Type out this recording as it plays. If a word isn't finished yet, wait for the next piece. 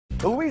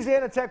The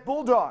Louisiana Tech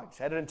Bulldogs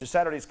headed into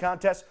Saturday's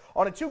contest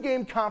on a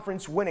two-game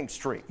conference winning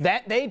streak.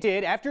 That they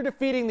did after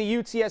defeating the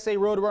UTSA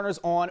Roadrunners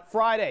on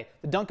Friday.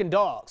 The Duncan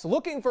Dogs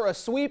looking for a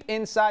sweep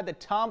inside the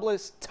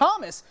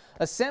Thomas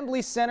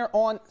Assembly Center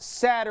on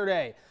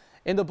Saturday.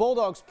 In the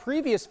Bulldogs'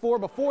 previous four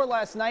before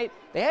last night,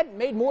 they hadn't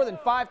made more than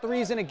 5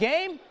 threes in a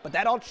game, but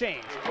that all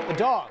changed. The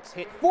Dogs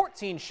hit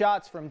 14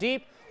 shots from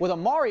deep, with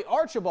Amari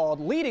Archibald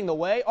leading the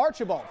way.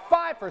 Archibald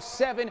 5 for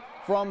 7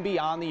 from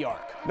beyond the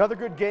arc. Another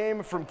good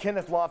game from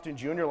Kenneth Lofton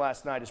Jr.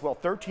 last night as well.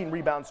 13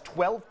 rebounds,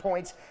 12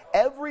 points.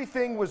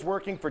 Everything was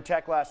working for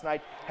Tech last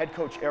night. Head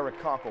coach Eric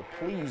Conkle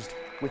pleased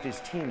with his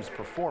team's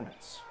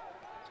performance.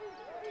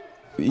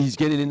 He's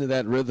getting into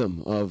that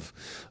rhythm of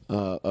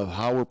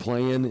how we're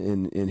playing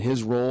and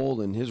his role.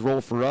 And his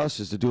role for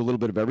us is to do a little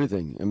bit of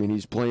everything. I mean,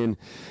 he's playing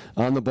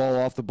on the ball,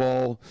 off the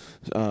ball,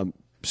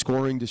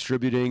 scoring,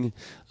 distributing.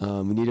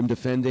 We need him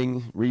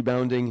defending,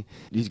 rebounding.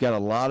 He's got a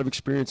lot of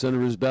experience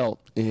under his belt,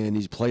 and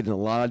he's played in a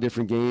lot of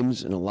different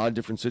games in a lot of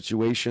different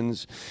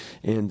situations.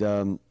 And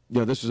you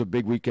know, this was a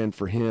big weekend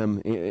for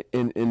him,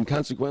 and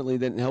consequently,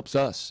 that helps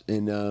us.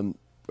 And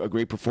a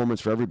great performance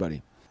for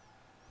everybody.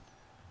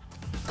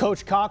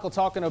 Coach Conkle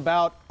talking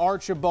about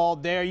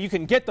Archibald there. You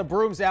can get the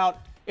brooms out.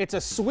 It's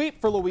a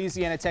sweep for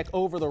Louisiana Tech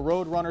over the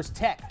Roadrunners.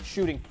 Tech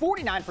shooting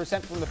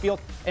 49% from the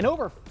field and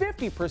over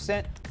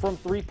 50% from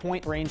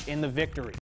three-point range in the victory.